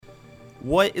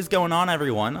What is going on,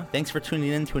 everyone? Thanks for tuning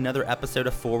in to another episode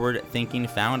of Forward Thinking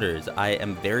Founders. I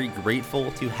am very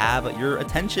grateful to have your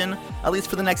attention, at least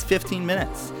for the next 15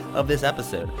 minutes of this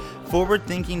episode. Forward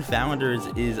Thinking Founders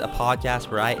is a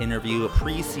podcast where I interview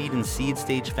pre-seed and seed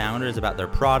stage founders about their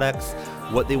products,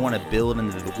 what they want to build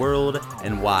into the world,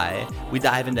 and why. We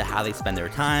dive into how they spend their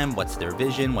time, what's their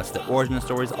vision, what's the origin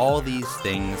stories, all these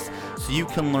things, so you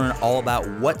can learn all about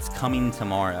what's coming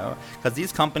tomorrow. Because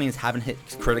these companies haven't hit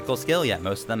critical scale yet.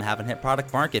 Most of them haven't hit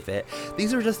product market fit.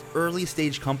 These are just early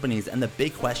stage companies, and the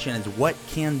big question is, what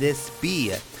can this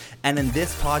be? And in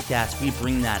this podcast, we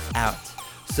bring that out.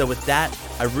 So with that,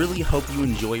 I really hope you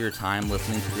enjoy your time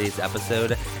listening to today's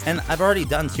episode. And I've already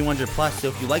done 200 plus, so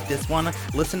if you like this one,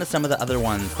 listen to some of the other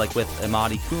ones, like with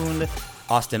Imadi Kund,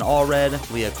 Austin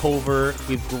Allred, Leah Culver.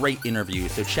 We have great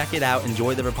interviews, so check it out,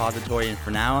 enjoy the repository, and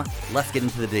for now, let's get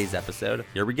into today's episode.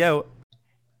 Here we go.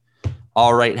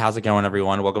 All right, how's it going,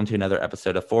 everyone? Welcome to another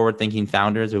episode of Forward Thinking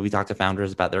Founders, where we talk to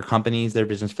founders about their companies, their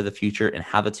visions for the future, and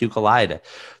how the two collide.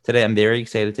 Today, I'm very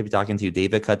excited to be talking to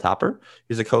David Topper,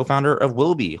 who's a co-founder of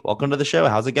Wilby. Welcome to the show.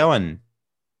 How's it going?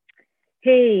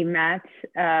 Hey, Matt.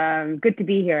 Good to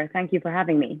be here. Thank you for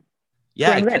having me.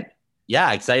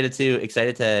 Excited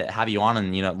to have you on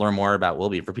and learn more about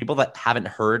Wilby. For people that haven't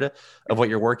heard of what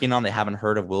you're working on, they haven't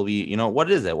heard of Wilby. What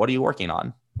is it? What are you working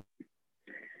on?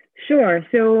 Sure.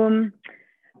 So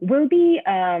Wilby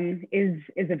is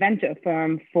a venture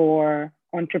firm for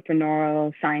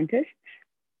entrepreneurial scientists.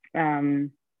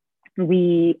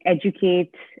 We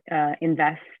educate,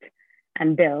 invest,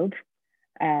 and build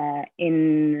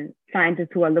in scientists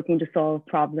who are looking to solve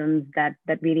problems that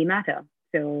really matter.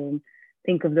 So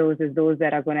think of those as those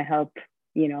that are going to help,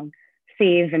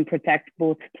 save and protect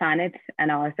both planet and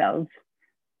ourselves.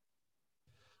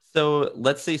 So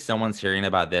let's say someone's hearing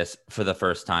about this for the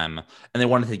first time and they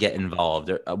wanted to get involved.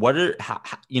 What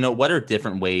are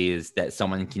different ways that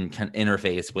someone can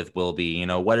interface with Wilby?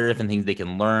 What are different things they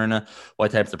can learn?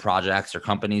 What types of projects or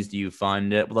companies do you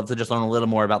fund? We'd love to just learn a little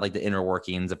more about like the inner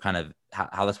workings of kind of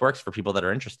how this works for people that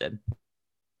are interested.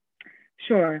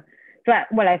 Sure. So,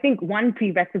 I think one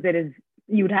prerequisite is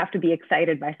you would have to be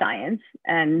excited by science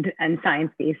and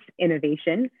science-based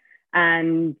innovation.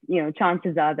 And,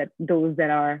 chances are that those that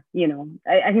are,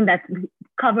 I think that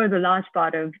covers a large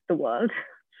part of the world.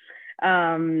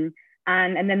 And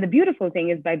then the beautiful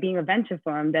thing is by being a venture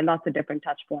firm, there are lots of different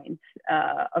touch points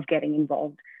of getting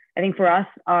involved. I think for us,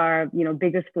 our,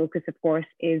 biggest focus, of course,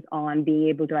 is on being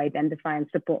able to identify and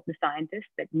support the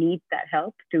scientists that need that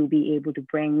help to be able to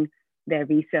bring their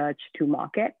research to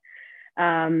market.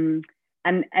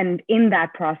 And in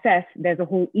that process, there's a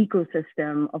whole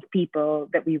ecosystem of people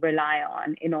that we rely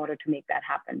on in order to make that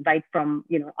happen, right from,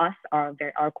 us,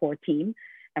 our core team,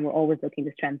 and we're always looking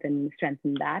to strengthen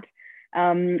that.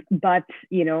 But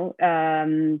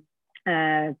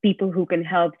people who can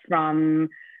help from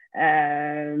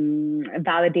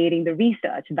validating the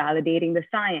research, validating the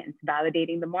science,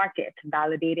 validating the market,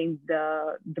 validating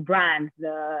the brand,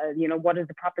 what does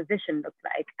the proposition look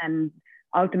like, and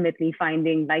ultimately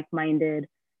finding like-minded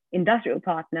industrial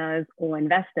partners or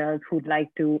investors who'd like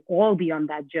to all be on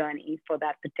that journey for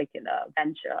that particular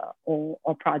venture or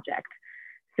project.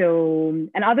 So,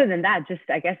 and other than that, just,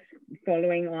 I guess,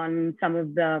 following on some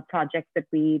of the projects that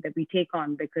we take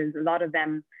on, because a lot of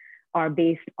them are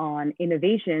based on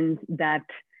innovations that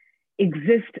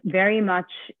exist very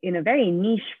much in a very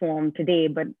niche form today,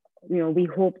 but, we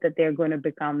hope that they're going to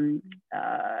become,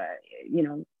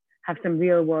 have some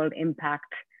real world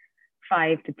impact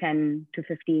 5 to 10 to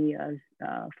 15 years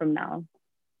from now.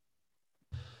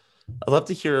 I'd love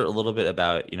to hear a little bit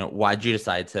about, why did you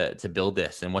decide to build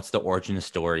this, and what's the origin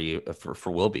story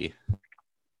for Wilby?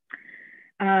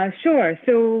 Sure.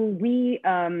 So we,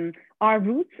 our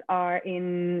roots are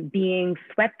in being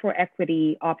sweat for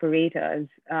equity operators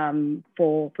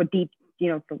for deep,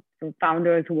 for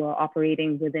founders who are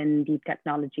operating within deep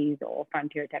technologies or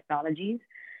frontier technologies.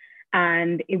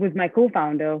 And it was my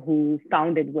co-founder who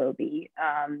founded Wilby.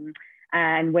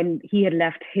 And when he had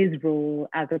left his role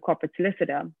as a corporate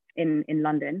solicitor in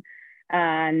London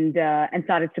and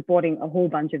started supporting a whole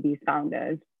bunch of these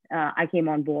founders, I came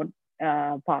on board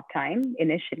part-time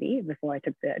initially before I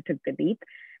took the leap.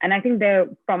 And I think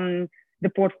from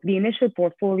the initial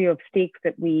portfolio of stakes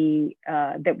that we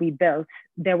built,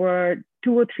 there were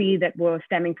 2 or 3 that were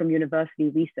stemming from university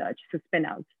research, so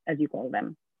spin-outs, as you call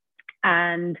them.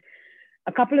 And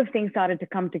a couple of things started to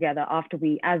come together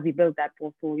as we built that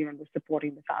portfolio and were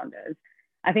supporting the founders.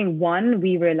 I think one,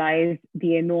 we realized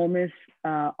the enormous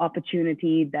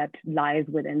opportunity that lies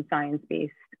within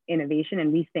science-based innovation,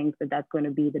 and we think that that's going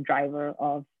to be the driver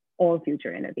of all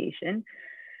future innovation.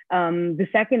 The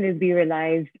second is we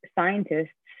realized scientists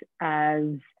as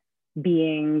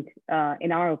being,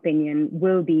 in our opinion,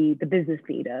 will be the business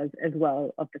leaders as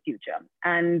well of the future.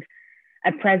 And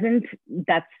at present,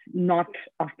 that's not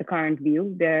of the current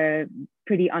view. They're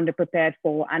pretty underprepared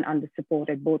for and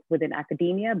undersupported both within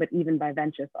academia, but even by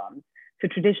venture firms. So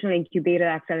traditional incubator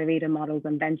accelerator models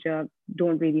and venture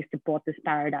don't really support this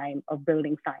paradigm of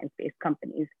building science-based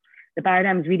companies. The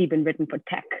paradigm has really been written for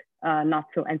tech, and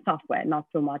software, not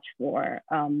so much for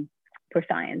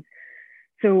science.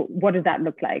 So what does that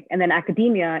look like? And then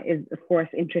academia is, of course,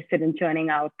 interested in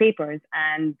churning out papers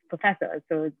and professors.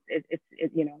 So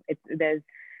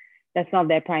that's not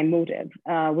their prime motive,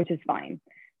 which is fine.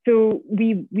 So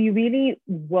we really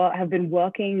have been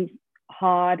working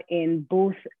hard in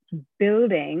both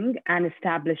building and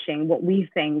establishing what we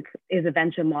think is a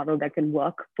venture model that can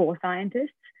work for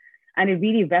scientists. And it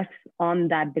really rests on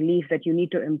that belief that you need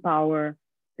to empower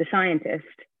the scientist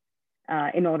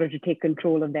in order to take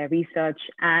control of their research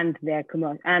and their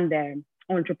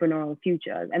entrepreneurial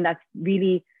futures. And that's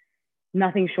really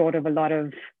nothing short of a lot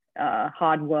of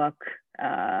hard work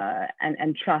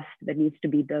and trust that needs to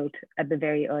be built at the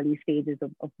very early stages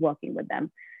of working with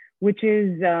them, which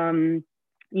is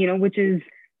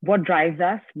what drives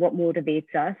us, what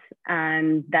motivates us.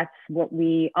 And that's what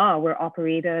we are. We're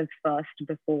operators first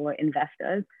before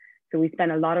investors. So we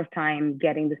spend a lot of time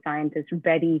getting the scientists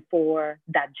ready for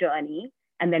that journey,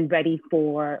 and then ready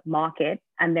for market,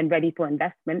 and then ready for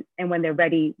investment. And when they're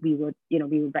ready, we would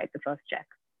write the first check.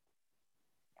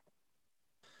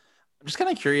 I'm just kind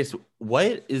of curious,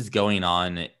 what is going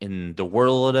on in the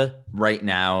world right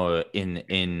now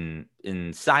in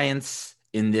science,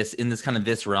 in this kind of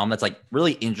this realm that's like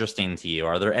really interesting to you?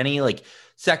 Are there any like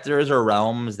sectors or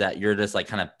realms that you're just like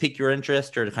kind of pique your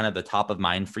interest or kind of the top of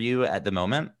mind for you at the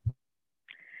moment?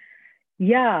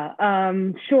 Yeah,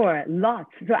 sure, lots.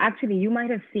 So actually, you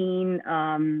might have seen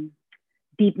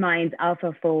DeepMind's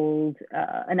AlphaFold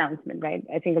announcement, right?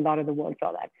 I think a lot of the world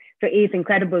saw that. So it's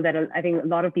incredible that I think a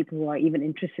lot of people who are even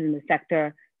interested in the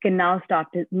sector can now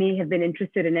may have been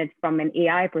interested in it from an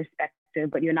AI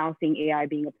perspective, but you're now seeing AI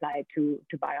being applied to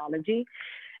biology.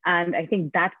 And I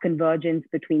think that convergence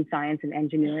between science and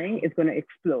engineering is going to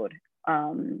explode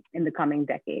in the coming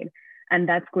decade. And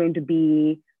that's going to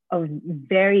be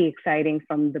very exciting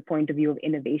from the point of view of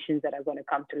innovations that are going to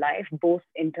come to life, both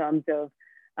in terms of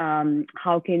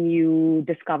how can you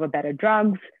discover better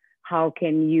drugs, how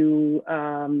can you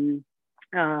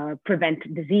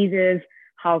prevent diseases,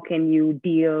 how can you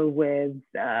deal with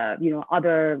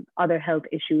other health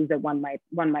issues that one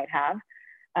might have,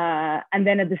 and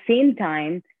then at the same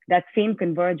time, that same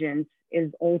convergence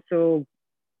is also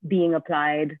being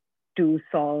applied to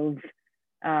solve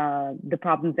the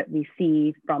problems that we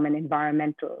see from an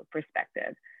environmental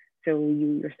perspective. So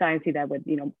you're starting to see that with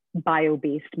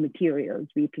bio-based materials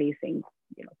replacing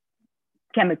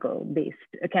chemicals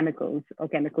or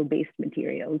chemical-based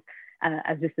materials,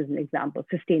 as just as an example,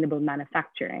 sustainable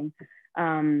manufacturing.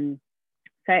 So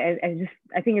I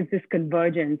think it's this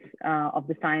convergence of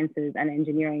the sciences and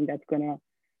engineering that's going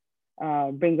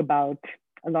to bring about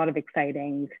a lot of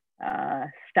exciting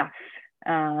stuff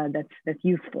that's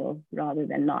useful rather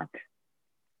than not.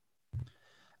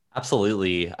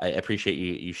 Absolutely. I appreciate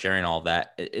you sharing all of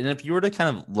that. And if you were to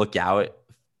kind of look out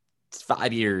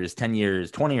 5 years, 10 years,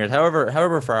 20 years,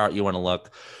 however far out you want to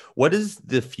look, what does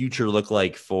the future look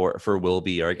like for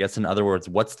Wilby? Or I guess in other words,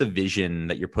 what's the vision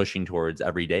that you're pushing towards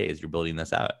every day as you're building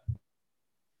this out?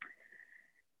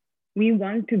 We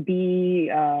want to be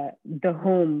the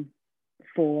home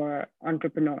for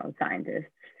entrepreneurial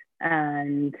scientists,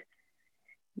 and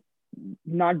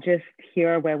not just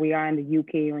here where we are in the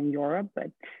UK or in Europe, but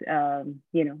as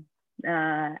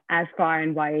far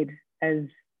and wide as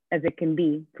it can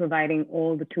be, providing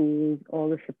all the tools, all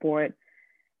the support,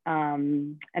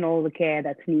 and all the care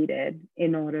that's needed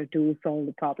in order to solve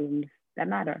the problems that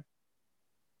matter.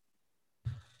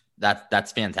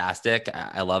 That's fantastic.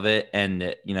 I love it.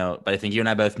 And, but I think you and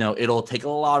I both know it'll take a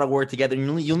lot of work together.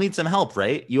 You'll need some help,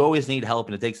 right? You always need help,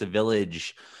 and it takes a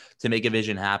village to make a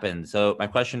vision happen. So my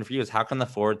question for you is, how can the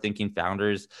Forward Thinking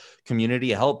Founders community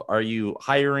help? Are you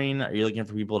hiring? Are you looking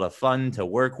for people to fund, to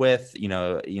work with?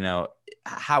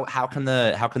 How can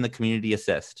the community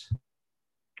assist?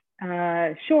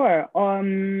 Sure.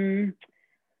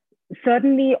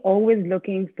 Certainly always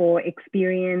looking for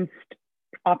experienced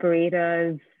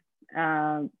operators,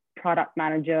 product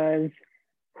managers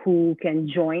who can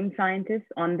join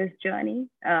scientists on this journey.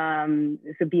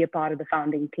 So be a part of the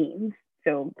founding teams.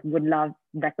 So would love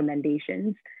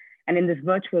recommendations. And in this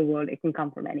virtual world, it can come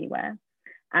from anywhere.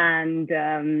 And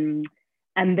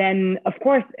then, of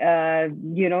course,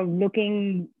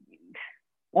 looking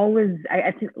always,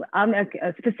 I think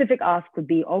a specific ask would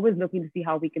be always looking to see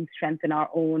how we can strengthen our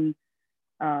own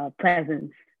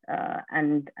presence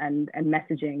and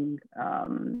messaging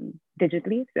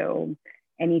digitally. So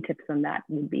any tips on that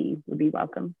would be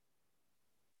welcome.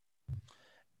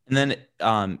 And then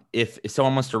if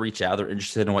someone wants to reach out, they're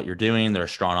interested in what you're doing, they're a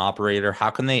strong operator, how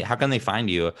can they find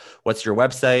you? What's your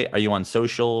website? Are you on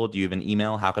social? Do you have an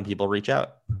email? How can people reach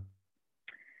out?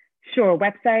 Sure.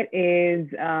 Website is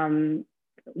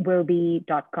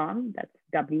wilbe.com.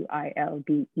 That's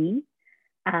WILBE.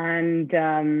 And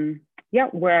yeah,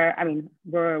 we're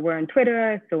on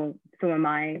Twitter, so am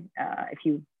I. If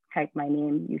you type my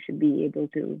name, you should be able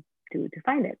to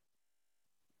find it.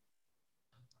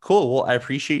 Cool. Well, I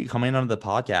appreciate you coming on the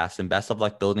podcast, and best of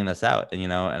luck building this out. And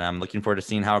and I'm looking forward to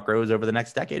seeing how it grows over the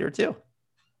next decade or two.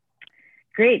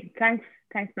 Great. Thanks,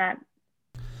 Matt.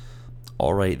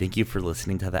 All right. Thank you for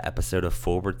listening to the episode of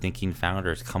Forward Thinking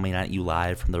Founders, coming at you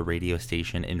live from the radio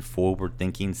station in Forward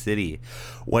Thinking City.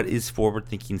 What is Forward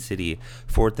Thinking City?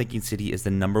 Forward Thinking City is the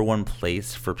 #1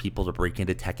 place for people to break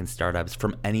into tech and startups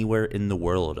from anywhere in the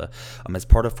world. As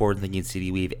part of Forward Thinking City,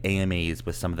 we have AMAs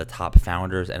with some of the top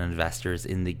founders and investors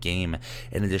in the game.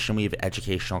 In addition, we have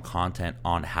educational content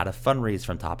on how to fundraise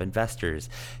from top investors,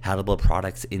 how to build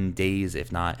products in days,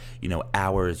 if not,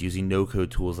 hours, using no-code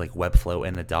tools like Webflow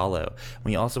and Adalo.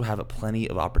 We also have plenty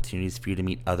of opportunities for you to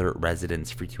meet other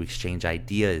residents, for you to exchange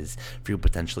ideas, for you to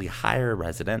potentially hire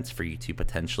residents, for you to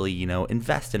potentially,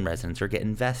 invest in residents or get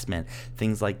investment,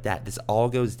 things like that. This all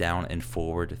goes down in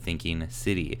Forward Thinking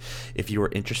City. If you are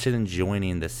interested in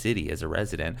joining the city as a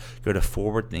resident, go to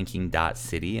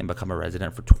forwardthinking.city and become a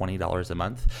resident for $20 a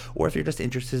month. Or if you're just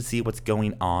interested to see what's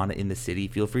going on in the city,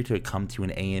 feel free to come to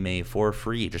an AMA for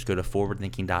free. Just go to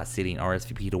forwardthinking.city and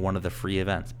RSVP to one of the free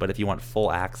events. But if you want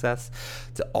full access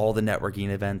to all the networking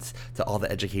events, to all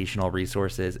the educational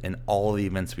resources, and all the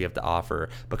events we have to offer,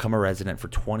 become a resident for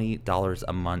 $20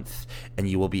 a month, and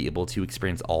you will be able to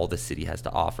experience all the city has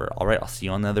to offer. All right, I'll see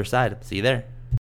you on the other side. See you there.